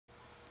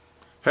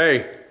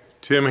Hey,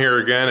 Tim here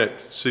again at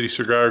City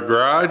Cigar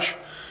Garage.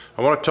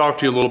 I want to talk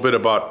to you a little bit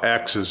about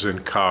X's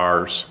in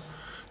cars.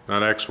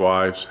 Not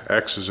X-Wives,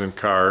 X's in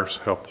cars.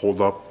 Help hold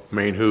up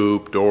main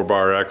hoop, door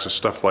bar X's,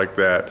 stuff like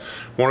that.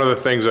 One of the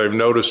things I've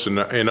noticed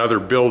in other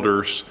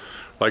builders,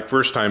 like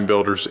first-time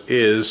builders,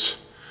 is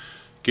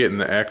getting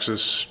the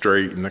X's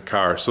straight in the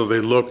car so they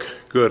look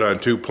good on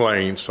two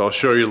planes. So I'll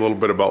show you a little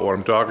bit about what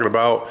I'm talking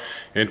about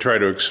and try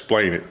to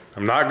explain it.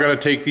 I'm not going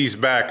to take these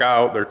back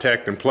out, they're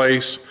tacked in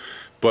place,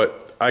 but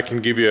I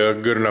can give you a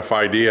good enough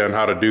idea on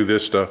how to do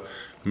this to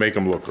make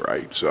them look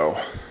right. So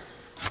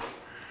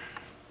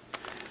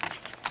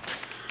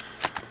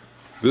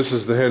this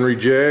is the Henry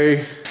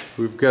J.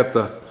 We've got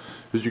the,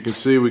 as you can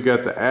see, we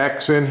got the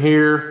X in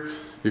here.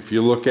 If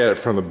you look at it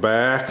from the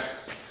back,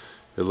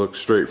 it looks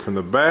straight from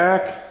the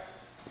back.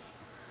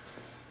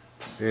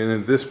 And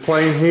in this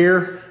plane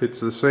here, it's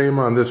the same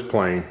on this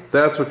plane. If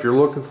that's what you're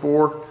looking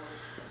for.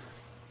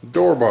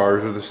 Door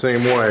bars are the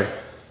same way.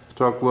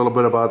 Talk a little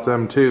bit about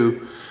them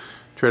too.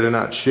 Try to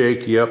not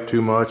shake you up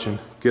too much and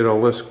get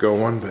all this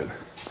going, but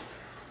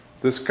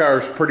this car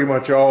is pretty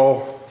much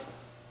all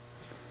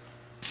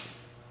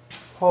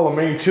the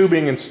main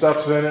tubing and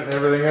stuff's in it and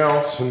everything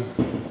else. And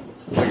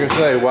like I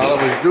say, while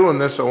I was doing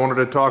this, I wanted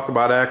to talk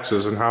about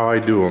X's and how I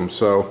do them.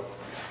 So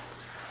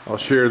I'll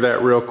share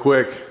that real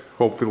quick.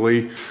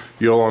 Hopefully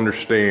you'll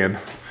understand.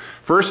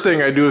 First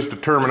thing I do is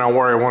determine on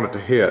where I want it to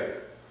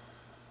hit.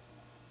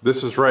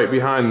 This is right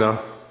behind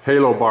the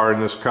halo bar in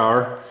this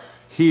car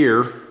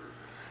here.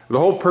 The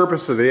whole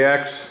purpose of the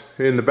X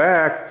in the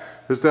back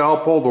is to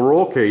help hold the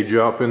roll cage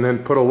up and then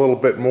put a little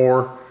bit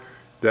more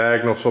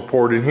diagonal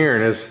support in here.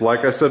 And it's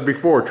like I said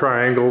before,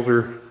 triangles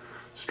are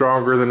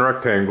stronger than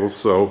rectangles,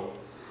 so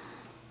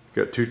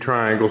got two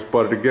triangles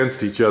butted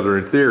against each other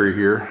in theory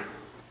here.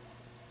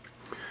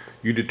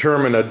 You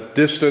determine a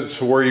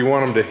distance where you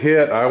want them to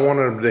hit. I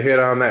wanted them to hit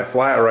on that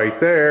flat right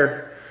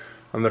there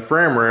on the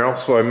frame rail,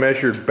 so I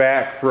measured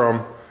back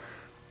from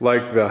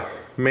like the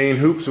main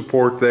hoop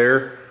support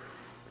there.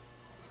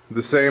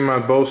 The same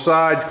on both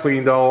sides,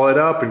 cleaned all that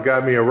up and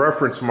got me a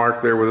reference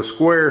mark there with a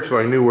square so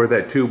I knew where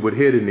that tube would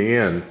hit in the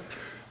end.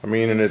 I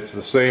mean, and it's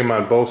the same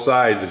on both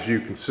sides, as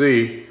you can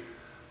see.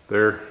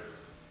 They're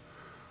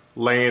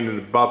laying in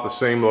about the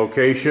same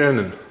location.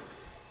 And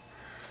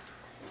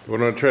what I'm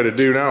going to try to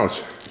do now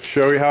is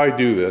show you how I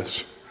do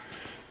this.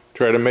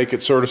 Try to make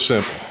it sort of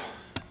simple.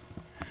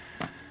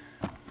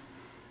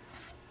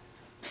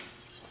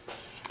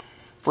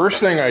 First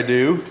thing I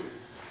do,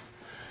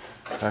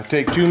 I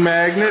take two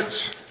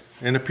magnets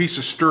and a piece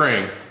of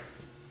string,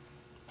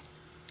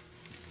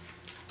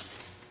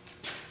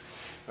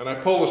 and I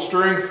pull the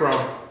string from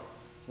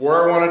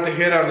where I want it to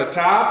hit on the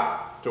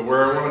top to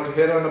where I want it to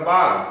hit on the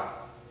bottom.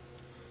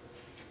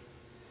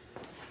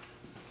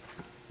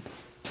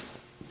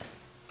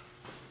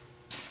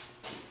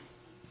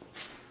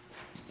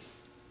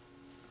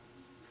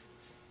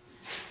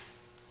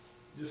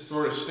 Just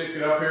sort of stick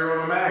it up here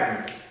with a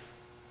magnet.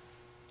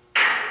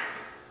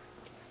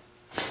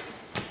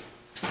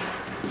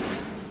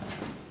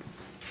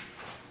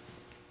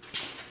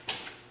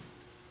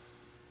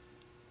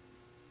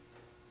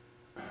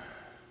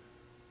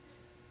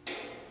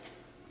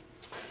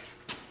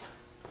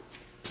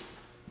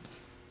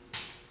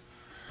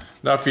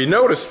 Now if you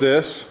notice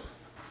this,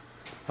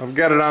 I've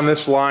got it on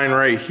this line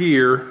right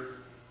here,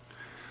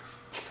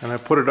 and I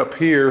put it up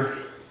here.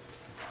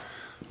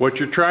 What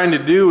you're trying to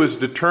do is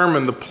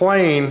determine the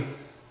plane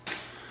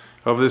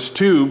of this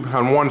tube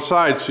on one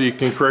side so you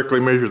can correctly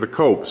measure the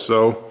cope.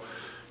 So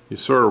you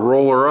sort of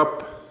roll her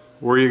up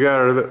where you got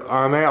her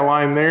on that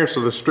line there,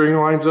 so the string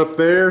line's up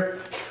there.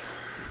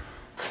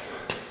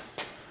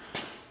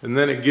 And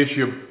then it gives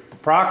you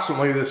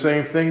approximately the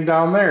same thing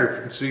down there, if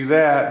you can see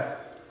that.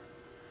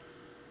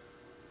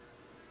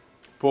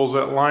 Pulls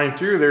that line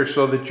through there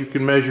so that you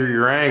can measure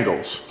your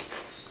angles.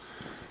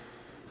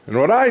 And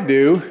what I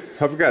do,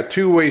 I've got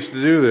two ways to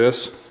do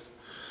this.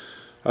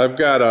 I've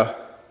got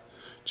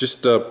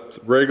just a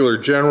regular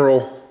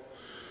general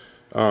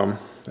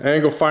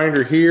angle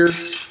finder here,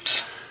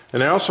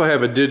 and I also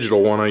have a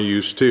digital one I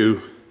use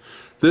too.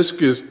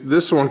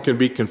 This one can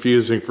be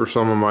confusing for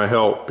some of my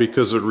help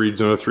because it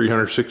reads in a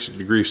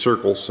 360-degree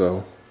circle.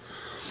 So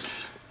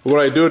what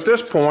I do at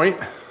this point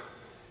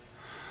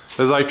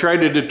is I try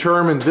to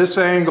determine this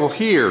angle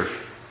here.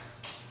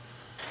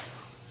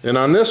 And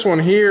on this one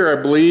here,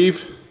 I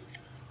believe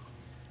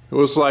it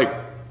was like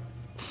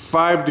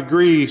 5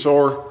 degrees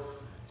or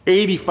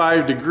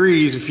 85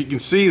 degrees, if you can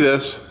see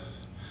this.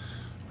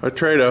 I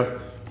try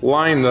to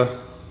line the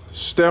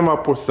stem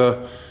up with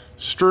the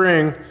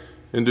string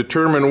and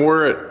determine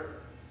where it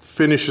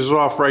finishes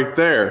off right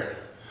there.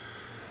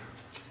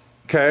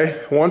 Okay,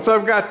 once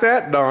I've got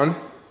that done,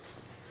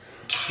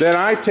 then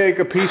I take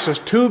a piece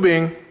of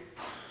tubing,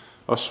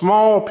 a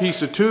small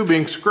piece of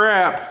tubing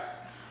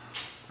scrap,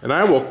 and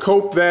I will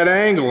cope that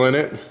angle in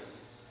it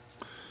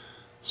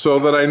so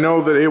that I know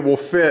that it will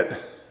fit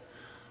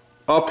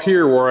up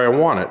here where I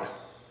want it.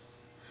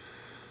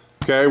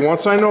 Okay,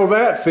 once I know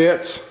that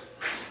fits,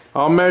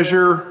 I'll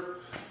measure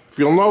if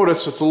you'll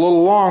notice, it's a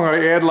little long.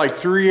 I add like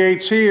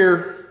 3/8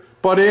 here,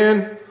 butt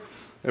in,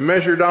 and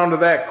measure down to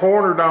that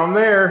corner down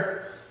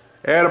there,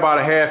 add about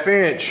a 1/2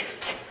 inch,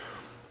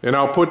 and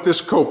I'll put this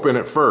cope in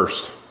it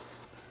first.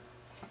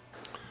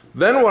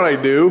 Then what I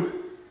do,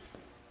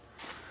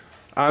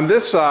 on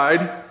this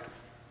side,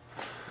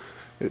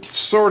 it's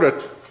sort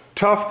of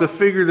tough to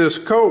figure this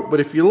cope, but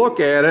if you look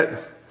at it,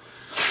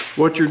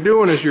 what you're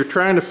doing is you're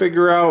trying to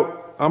figure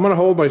out, I'm going to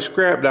hold my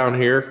scrap down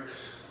here,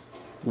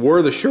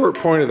 where the short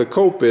point of the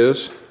cope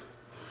is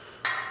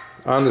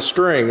on the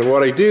string. And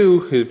what I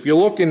do, if you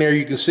look in there,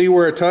 you can see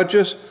where it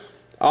touches.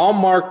 I'll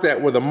mark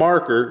that with a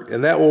marker,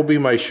 and that will be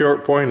my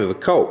short point of the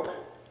cope.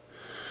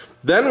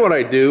 Then what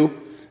I do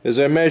is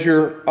I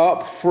measure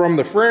up from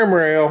the frame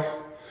rail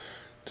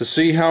to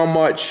see how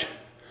much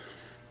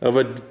of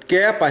a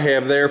gap I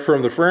have there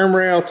from the frame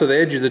rail to the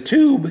edge of the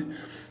tube,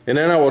 and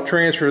then I will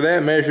transfer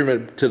that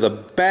measurement to the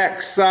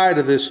back side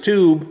of this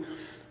tube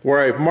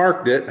where I've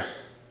marked it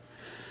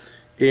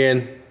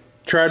and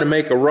try to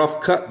make a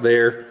rough cut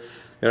there.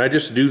 And I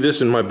just do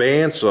this in my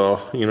bandsaw,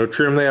 you know,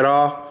 trim that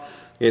off.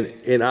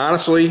 And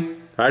honestly,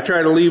 I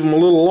try to leave them a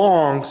little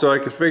long so I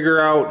can figure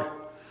out,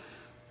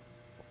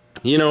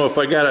 you know, if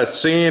I got to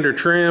sand or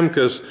trim,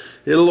 because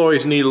it'll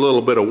always need a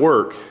little bit of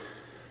work.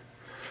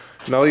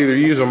 And I'll either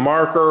use a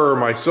marker or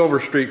my Silver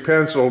Streak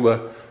pencil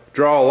to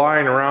draw a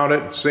line around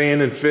it,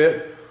 sand and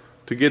fit,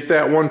 to get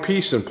that one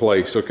piece in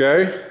place,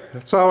 okay?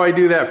 That's how I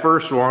do that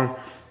first one.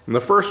 And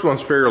the first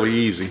one's fairly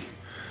easy.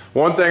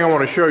 One thing I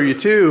want to show you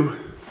too,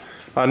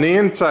 on the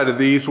inside of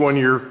these, when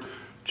you're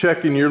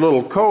checking your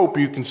little cope,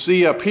 you can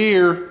see up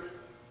here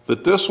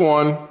that this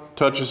one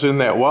touches in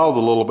that weld a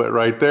little bit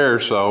right there,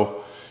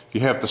 so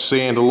you have to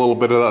sand a little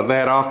bit of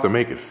that off to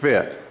make it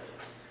fit.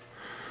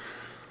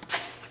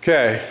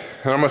 Okay,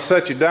 and I'm going to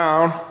set you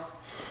down.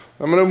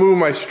 I'm going to move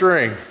my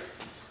string,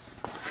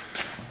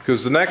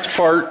 because the next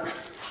part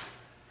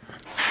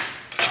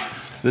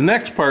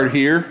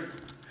here,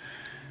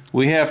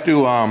 we have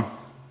to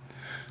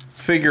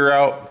figure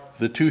out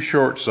the two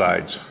short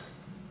sides.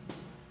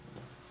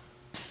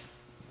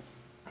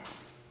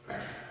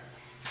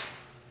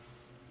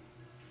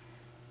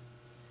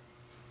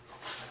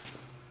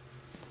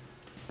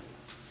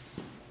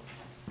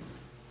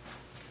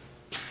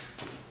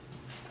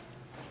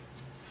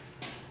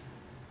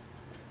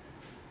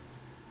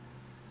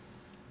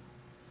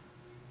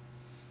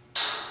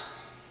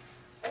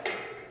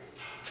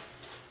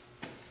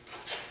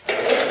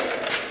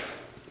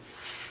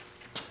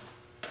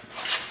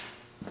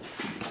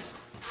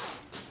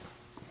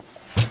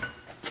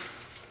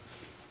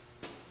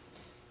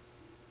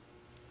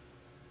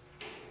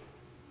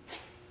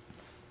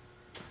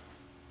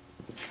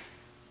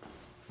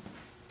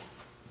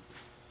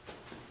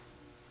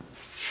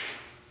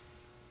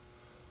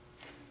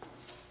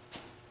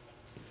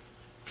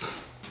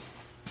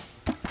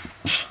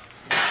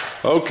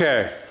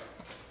 Okay,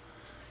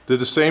 did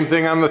the same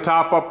thing on the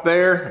top up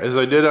there as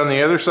I did on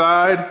the other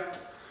side.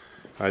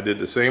 I did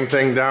the same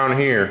thing down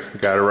here.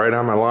 Got it right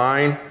on my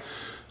line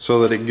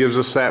so that it gives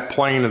us that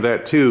plane of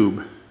that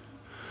tube.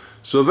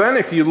 So then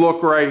if you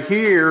look right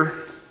here,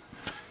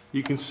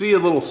 you can see a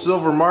little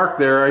silver mark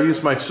there. I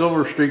used my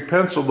Silver Streak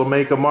pencil to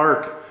make a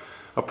mark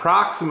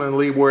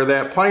approximately where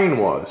that plane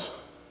was.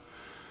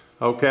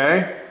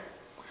 Okay,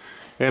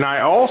 and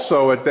I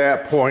also at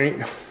that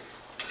point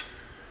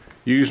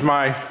use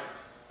my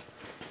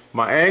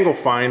angle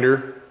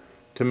finder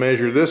to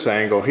measure this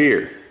angle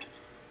here,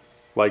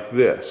 like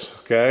this,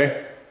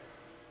 okay?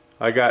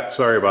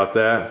 Sorry about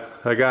that.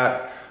 I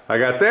got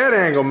that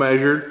angle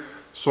measured,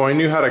 so I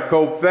knew how to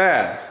cope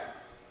that.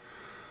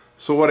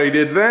 So what I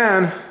did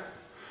then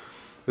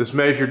is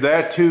measured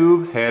that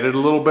tube, added a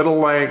little bit of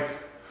length,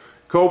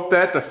 coped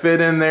that to fit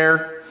in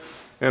there,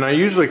 and I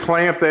usually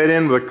clamp that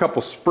in with a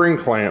couple spring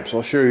clamps.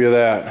 I'll show you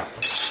that.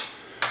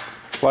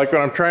 Like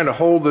when I'm trying to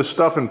hold this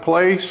stuff in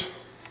place,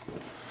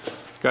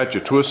 got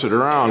you twisted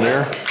around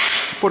there,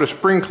 put a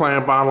spring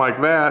clamp on like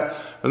that,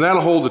 and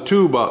that'll hold the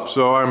tube up,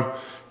 so I'm,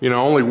 you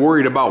know, only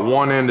worried about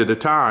one end at a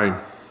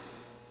time.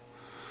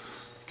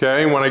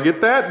 Okay, when I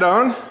get that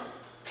done,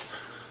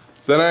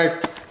 then I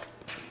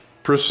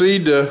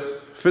proceed to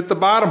fit the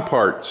bottom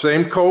part.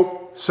 Same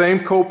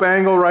cope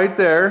angle right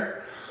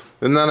there,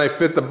 and then I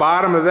fit the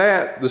bottom of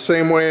that the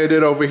same way I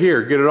did over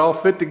here. Get it all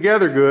fit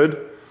together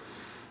good,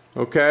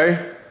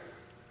 okay?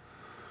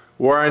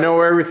 Where I know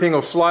everything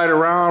will slide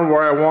around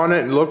where I want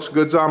it and looks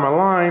good's on my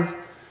line.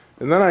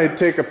 And then I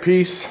take a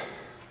piece,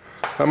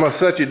 I'm going to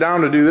set you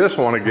down to do this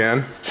one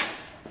again.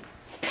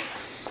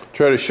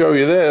 Try to show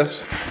you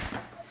this.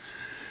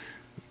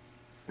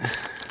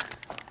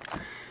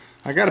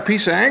 I got a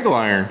piece of angle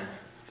iron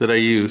that I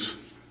use.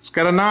 It's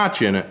got a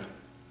notch in it.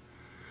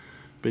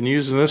 Been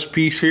using this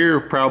piece here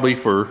probably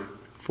for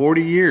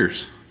 40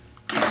 years.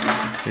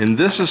 And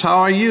this is how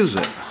I use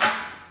it.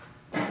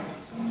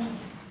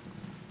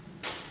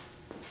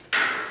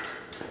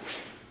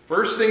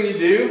 First thing you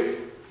do,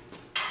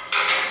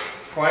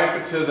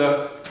 clamp it to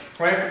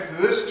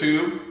this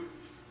tube,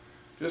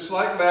 just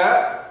like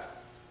that.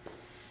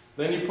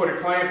 Then you put a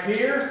clamp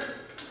here,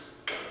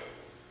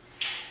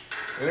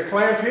 and a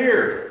clamp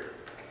here.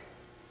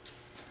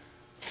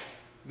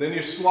 Then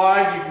you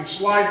can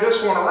slide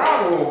this one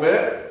around a little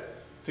bit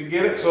to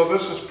get it so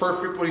this is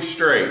perfectly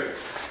straight.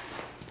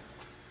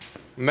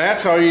 And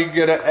that's how you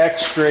get an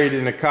X straight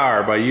in the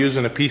car, by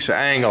using a piece of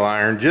angle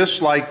iron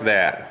just like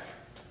that.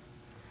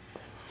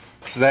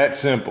 It's that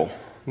simple.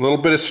 A little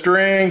bit of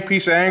string,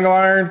 piece of angle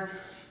iron,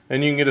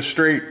 and you can get a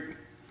straight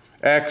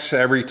X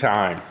every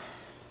time.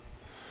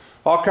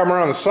 I'll come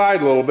around the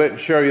side a little bit and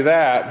show you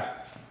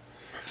that.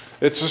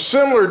 It's a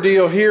similar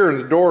deal here in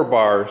the door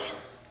bars,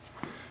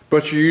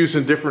 but you're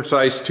using different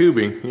size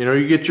tubing. You know,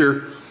 you get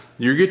your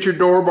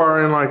door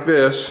bar in like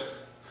this.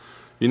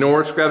 You know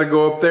where it's got to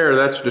go up there.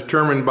 That's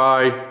determined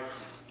by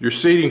your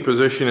seating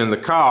position in the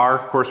car.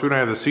 Of course, we don't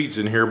have the seats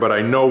in here, but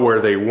I know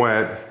where they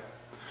went.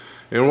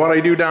 And what I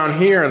do down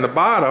here in the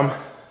bottom,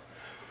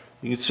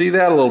 you can see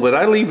that a little bit.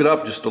 I leave it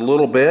up just a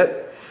little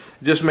bit.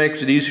 It just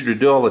makes it easier to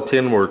do all the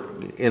tin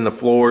work in the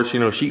floors, you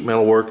know, sheet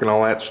metal work and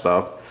all that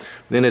stuff.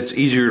 Then it's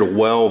easier to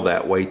weld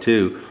that way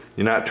too.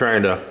 You're not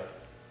trying to,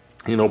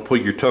 you know,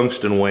 put your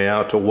tungsten way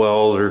out to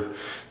weld, or,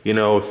 you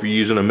know, if you're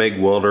using a MIG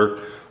welder,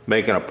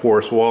 making a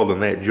porous weld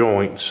in that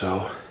joint.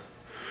 So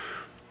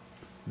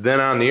then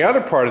on the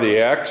other part of the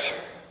X,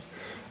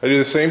 I do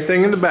the same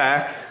thing in the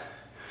back.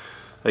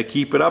 I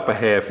keep it up a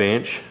 ½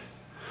 inch,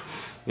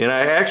 and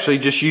I actually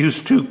just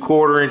use 2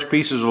 1/4-inch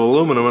pieces of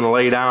aluminum and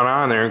lay down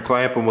on there and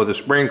clamp them with a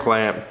spring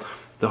clamp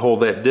to hold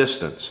that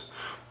distance.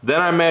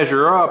 Then I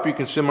measure up. You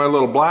can see my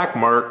little black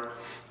mark.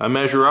 I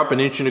measure up 1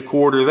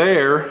 1/4 inches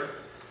there,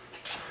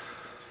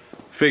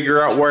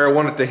 figure out where I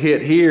want it to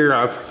hit here.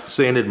 I've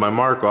sanded my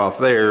mark off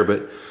there,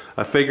 but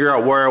I figure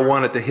out where I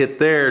want it to hit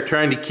there,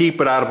 trying to keep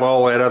it out of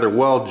all that other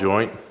weld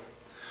joint.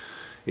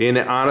 And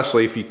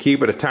honestly, if you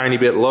keep it a tiny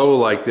bit low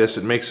like this,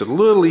 it makes it a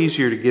little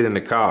easier to get in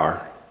the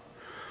car.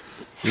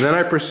 And then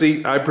I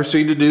proceed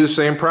to do the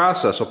same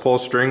process. I'll pull a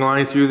string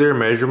line through there,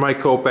 measure my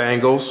cope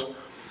angles,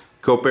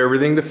 cope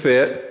everything to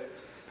fit.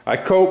 I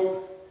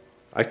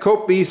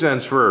cope these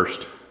ends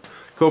first.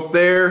 Cope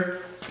there,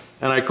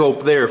 and I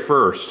cope there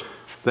first.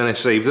 Then I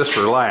save this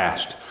for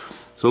last.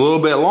 It's a little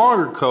bit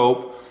longer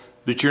cope,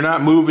 but you're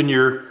not moving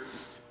your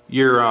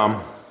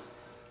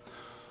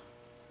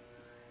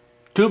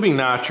tubing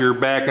notcher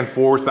back and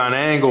forth on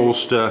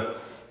angles to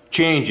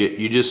change it.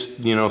 You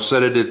just, you know,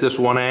 set it at this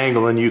one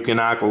angle, and you can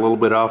knock a little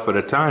bit off at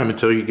a time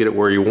until you get it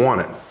where you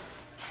want it.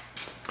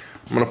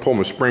 I'm going to pull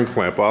my spring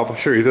clamp off. I'll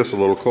show you this a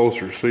little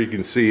closer so you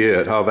can see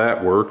it, how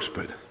that works,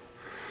 but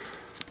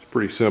it's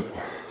pretty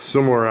simple.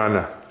 Similar on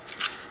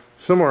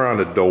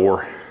the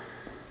door.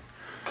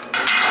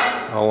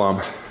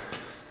 I'll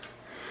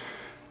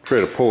try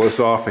to pull this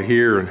off of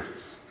here, and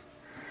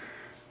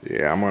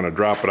yeah, I'm going to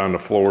drop it on the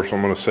floor, so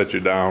I'm going to set you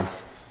down.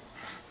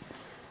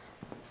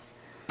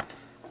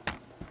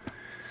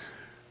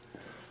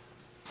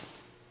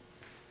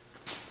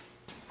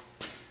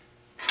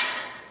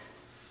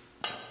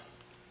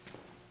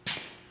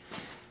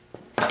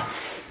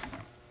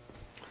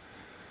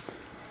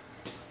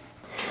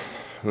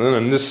 And then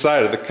on this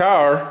side of the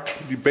car,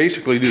 you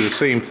basically do the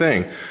same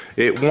thing.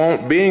 It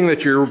won't, being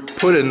that you're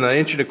putting the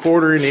 1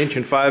 1/4 and the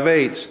 1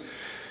 5/8,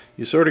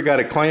 you sort of got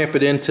to clamp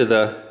it to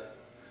the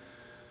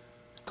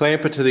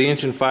 1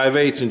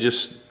 5/8 and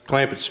just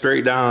clamp it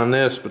straight down on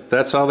this, but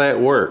that's how that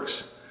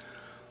works.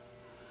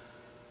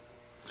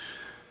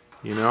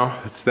 You know,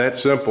 it's that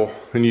simple.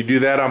 And you do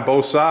that on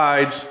both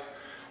sides,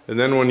 and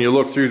then when you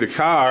look through the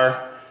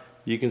car,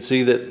 you can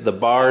see that the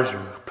bars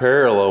are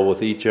parallel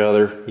with each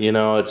other. You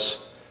know,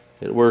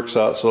 it works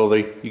out so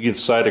you can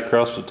sight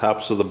across the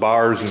tops of the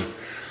bars and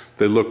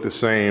they look the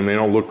same. They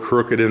don't look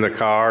crooked in the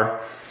car.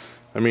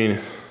 I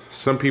mean,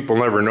 some people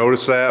never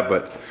notice that,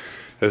 but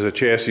as a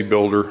chassis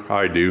builder,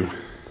 I do.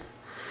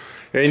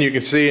 And you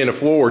can see in the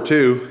floor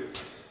too,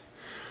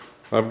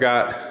 I've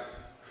got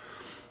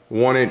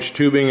 1-inch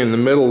tubing in the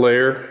middle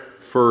there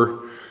for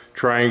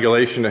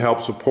triangulation to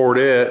help support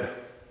it.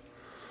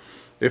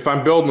 If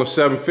I'm building a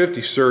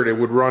 750 cert, it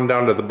would run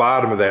down to the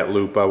bottom of that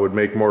loop. I would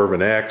make more of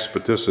an X,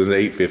 but this is an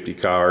 850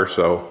 car,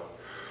 so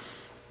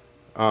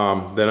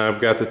then I've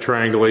got the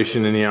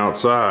triangulation in the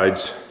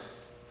outsides.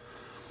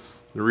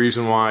 The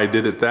reason why I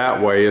did it that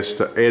way is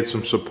to add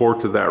some support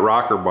to that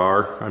rocker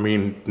bar. I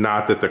mean,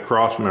 not that the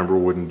cross member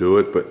wouldn't do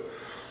it, but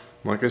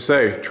like I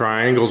say,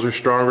 triangles are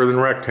stronger than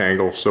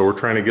rectangles, so we're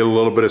trying to get a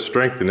little bit of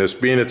strength in this.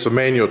 Being it's a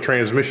manual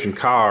transmission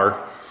car,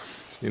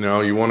 you know,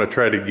 you want to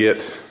try to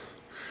get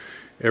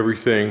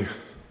everything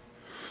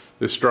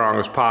as strong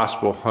as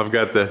possible. I've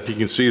got you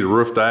can see the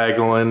roof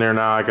diagonal in there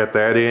now. I got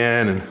that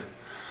in, and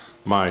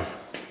my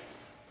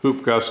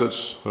hoop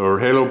gussets or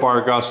halo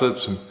bar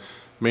gussets and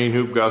main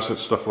hoop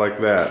gussets, stuff like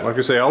that. Like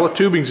I say, all the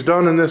tubing's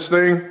done in this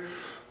thing,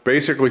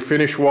 basically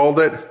finish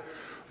welded.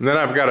 And then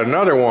I've got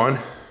another one,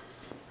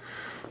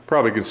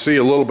 probably can see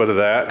a little bit of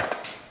that.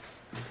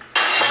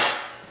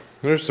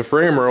 There's the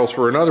frame rails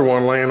for another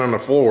one laying on the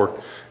floor.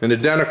 An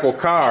identical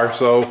car,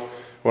 so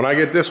when I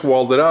get this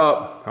welded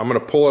up, I'm going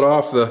to pull it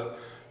off the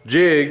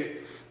jig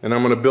and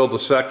I'm going to build the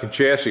second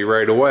chassis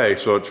right away,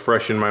 so it's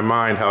fresh in my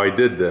mind how I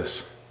did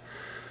this.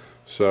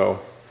 So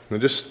I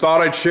just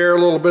thought I'd share a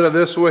little bit of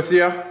this with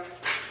you.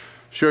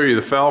 Show you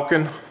the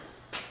Falcon.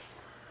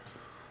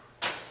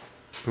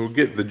 We'll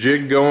get the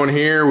jig going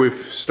here. We've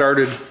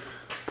started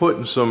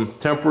putting some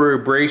temporary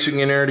bracing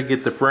in there to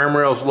get the frame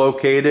rails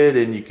located,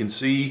 and you can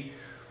see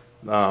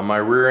my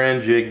rear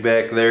end jig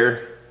back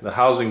there. The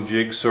housing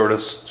jig sort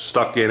of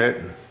stuck in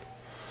it.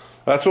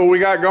 That's what we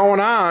got going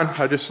on.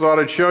 I just thought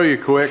I'd show you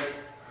quick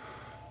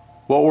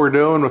what we're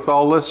doing with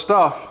all this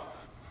stuff.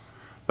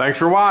 Thanks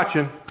for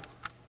watching.